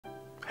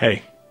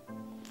Hey,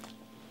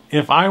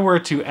 if I were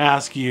to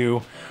ask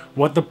you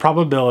what the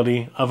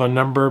probability of a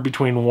number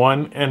between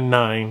 1 and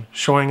 9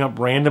 showing up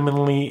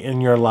randomly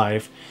in your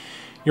life,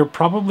 you're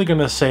probably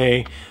going to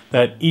say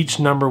that each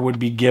number would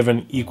be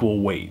given equal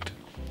weight.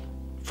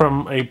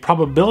 From a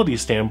probability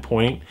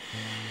standpoint,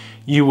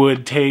 you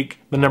would take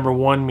the number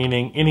 1,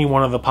 meaning any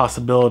one of the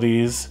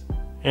possibilities,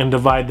 and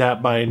divide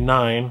that by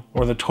 9,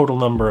 or the total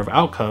number of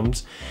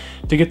outcomes,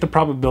 to get the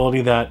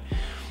probability that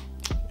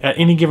at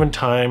any given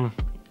time,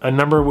 a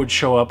number would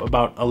show up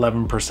about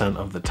 11%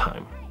 of the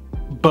time.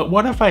 But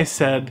what if I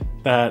said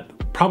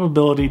that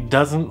probability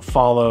doesn't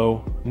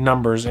follow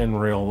numbers in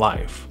real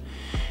life?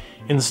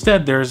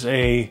 Instead, there's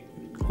a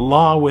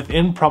law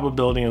within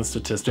probability and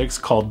statistics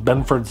called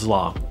Benford's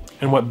law.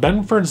 And what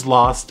Benford's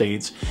law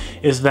states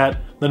is that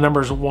the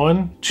numbers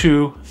 1,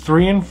 2,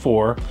 3, and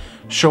 4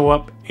 show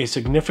up a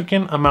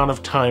significant amount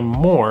of time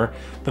more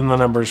than the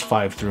numbers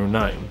 5 through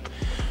 9.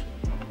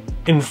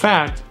 In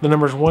fact, the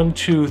numbers 1,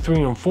 2,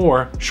 3, and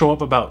 4 show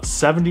up about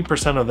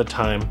 70% of the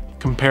time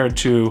compared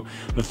to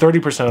the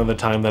 30% of the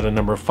time that a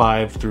number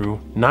 5 through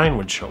 9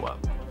 would show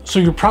up. So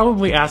you're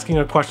probably asking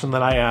a question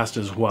that I asked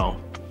as well.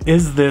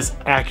 Is this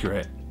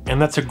accurate?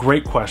 And that's a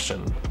great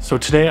question. So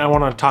today I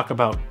want to talk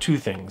about two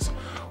things.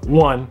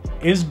 One,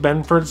 is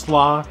Benford's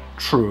law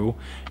true?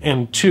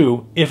 And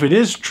two, if it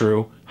is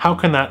true, how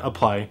can that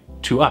apply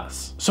to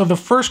us? So the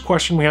first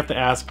question we have to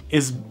ask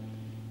is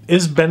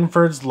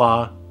Benford's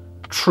law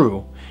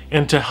true?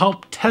 And to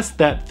help test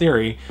that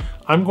theory,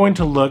 I'm going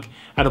to look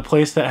at a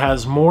place that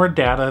has more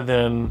data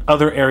than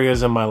other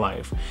areas in my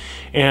life.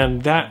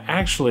 And that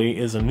actually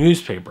is a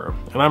newspaper.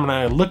 And I'm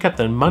going to look at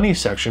the money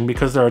section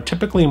because there are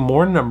typically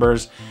more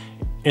numbers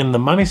in the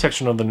money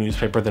section of the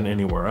newspaper than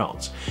anywhere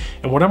else.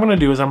 And what I'm going to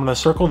do is I'm going to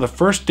circle the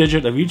first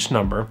digit of each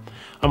number.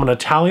 I'm going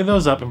to tally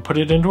those up and put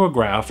it into a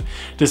graph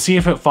to see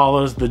if it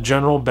follows the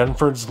general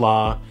Benford's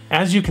law.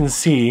 As you can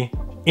see,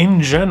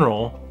 in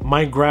general,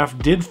 my graph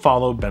did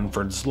follow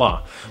Benford's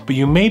law. But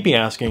you may be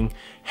asking,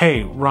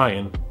 hey,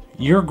 Ryan,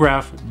 your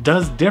graph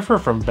does differ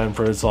from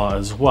Benford's law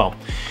as well.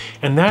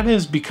 And that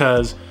is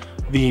because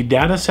the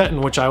data set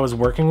in which I was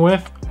working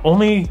with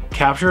only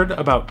captured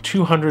about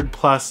 200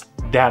 plus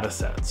data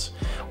sets,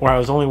 where I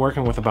was only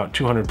working with about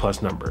 200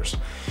 plus numbers.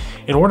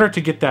 In order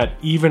to get that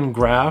even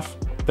graph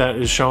that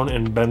is shown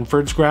in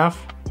Benford's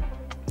graph,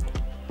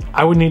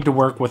 I would need to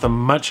work with a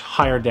much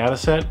higher data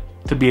set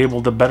to be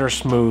able to better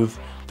smooth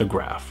the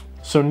graph.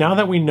 So now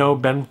that we know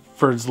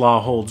Benford's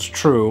law holds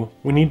true,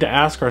 we need to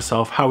ask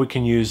ourselves how we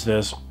can use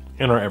this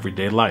in our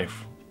everyday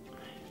life.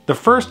 The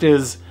first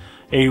is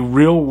a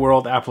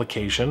real-world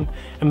application,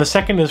 and the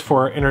second is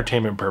for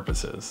entertainment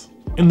purposes.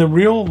 In the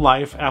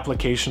real-life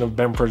application of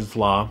Benford's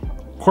law,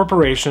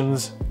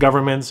 corporations,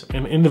 governments,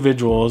 and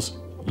individuals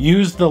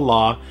use the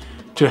law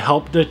to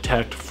help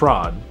detect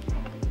fraud.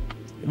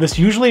 This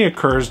usually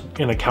occurs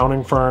in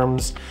accounting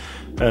firms,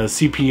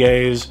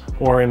 CPAs,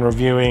 or in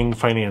reviewing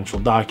financial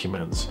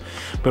documents.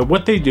 But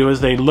what they do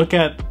is they look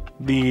at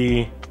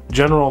the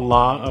general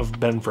law of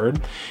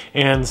Benford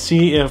and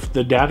see if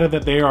the data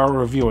that they are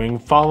reviewing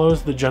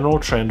follows the general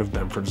trend of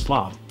Benford's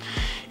law.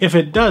 If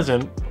it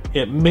doesn't,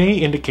 it may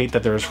indicate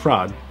that there is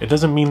fraud. It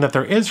doesn't mean that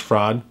there is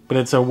fraud, but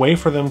it's a way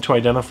for them to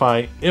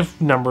identify if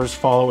numbers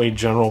follow a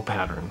general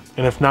pattern.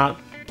 And if not,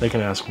 they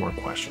can ask more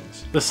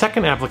questions. The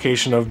second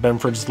application of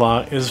Benford's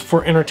law is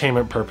for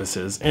entertainment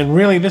purposes. And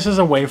really, this is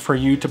a way for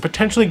you to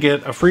potentially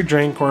get a free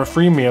drink or a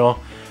free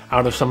meal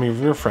out of some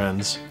of your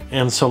friends.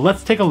 And so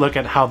let's take a look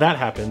at how that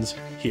happens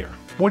here.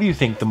 What do you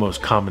think the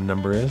most common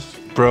number is?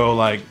 Bro,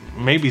 like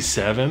maybe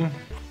 7?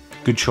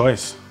 Good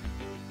choice.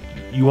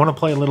 You want to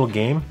play a little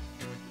game?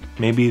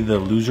 Maybe the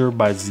loser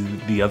buys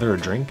the other a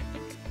drink?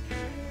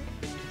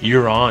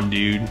 You're on,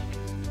 dude.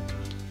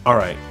 All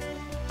right,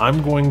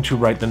 I'm going to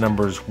write the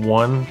numbers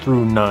 1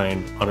 through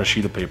 9 on a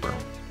sheet of paper.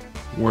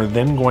 We're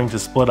then going to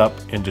split up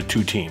into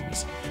two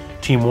teams.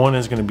 Team 1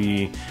 is going to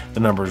be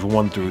the numbers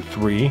 1 through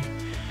 3.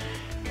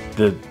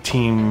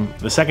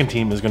 The second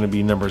team is going to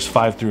be numbers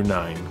 5 through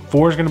 9.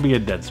 4 is going to be a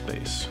dead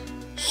space.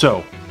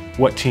 So,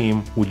 what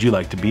team would you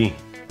like to be?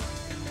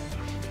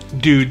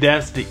 Dude,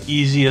 that's the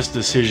easiest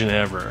decision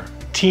ever.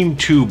 Team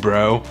 2,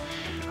 bro.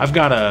 I've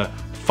got a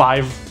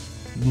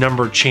 5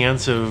 number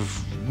chance of,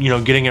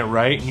 getting it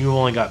right, and you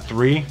only got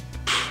 3.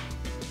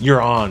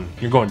 You're on.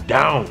 You're going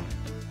down.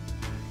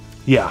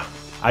 Yeah,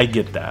 I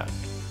get that.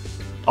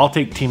 I'll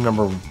take team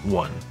number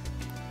 1.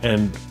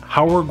 And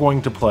how we're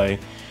going to play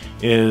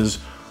is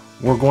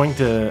we're going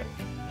to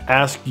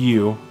ask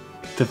you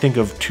to think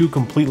of 2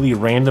 completely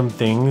random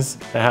things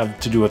that have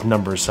to do with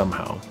numbers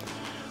somehow.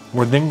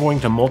 We're then going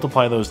to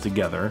multiply those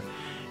together,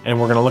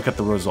 and we're going to look at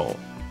the result.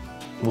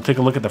 We'll take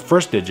a look at the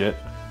first digit,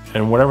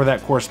 and whatever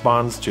that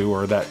corresponds to,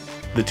 or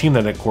the team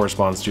that it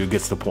corresponds to,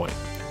 gets the point.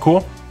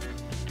 Cool?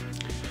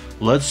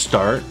 Let's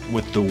start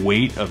with the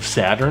weight of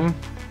Saturn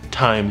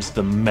times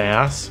the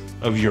mass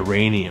of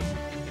uranium.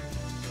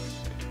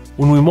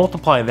 When we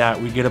multiply that,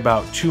 we get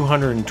about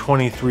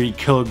 223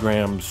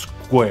 kilograms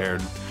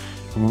squared.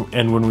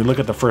 And when we look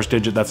at the first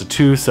digit, that's a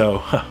 2,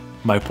 so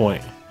my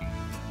point.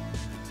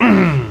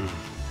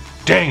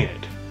 Dang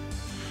it.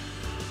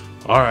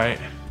 All right,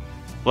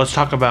 let's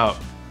talk about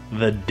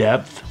the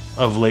depth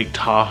of Lake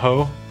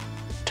Tahoe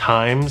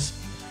times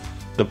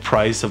the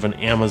price of an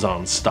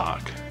Amazon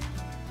stock.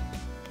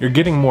 You're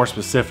getting more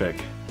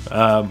specific,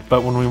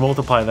 but when we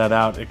multiply that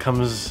out, it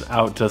comes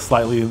out to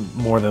slightly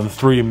more than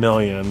 3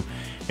 million,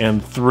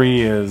 and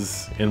 3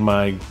 is in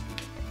my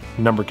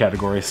number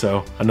category,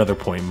 so another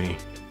point me.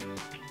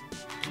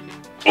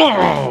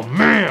 Oh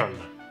man!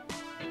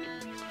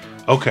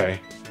 Okay,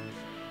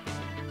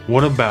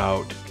 what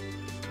about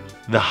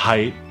the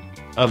height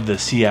of the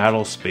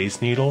Seattle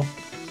Space Needle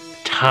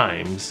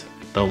times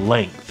the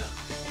length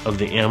of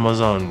the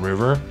Amazon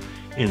River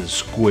in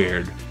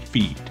squared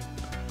feet?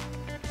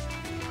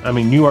 I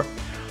mean, you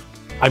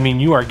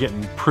are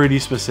getting pretty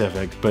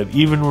specific, but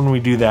even when we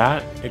do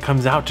that, it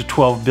comes out to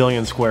 12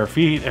 billion square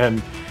feet,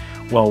 and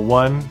well,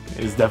 1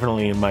 is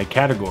definitely in my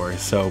category,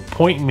 so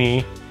point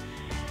me.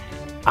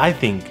 I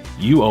think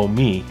you owe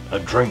me a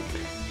drink.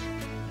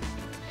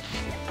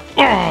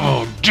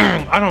 Oh,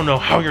 dang, I don't know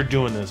how you're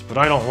doing this, but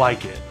I don't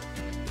like it.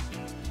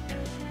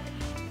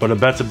 But a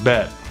bet's a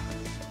bet.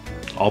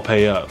 I'll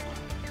pay up.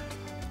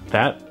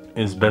 That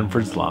is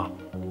Benford's Law.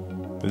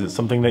 Is it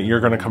something that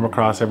you're going to come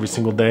across every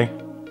single day?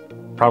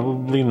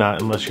 Probably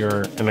not, unless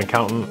you're an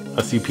accountant,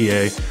 a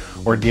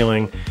CPA, or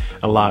dealing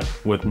a lot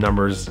with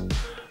numbers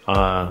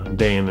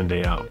day in and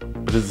day out.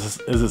 But is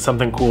it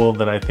something cool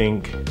that I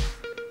think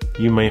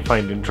you may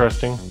find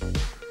interesting?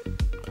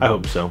 I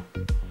hope so.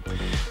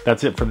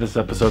 That's it for this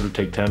episode of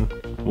Take 10.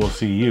 We'll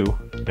see you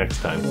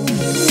next time.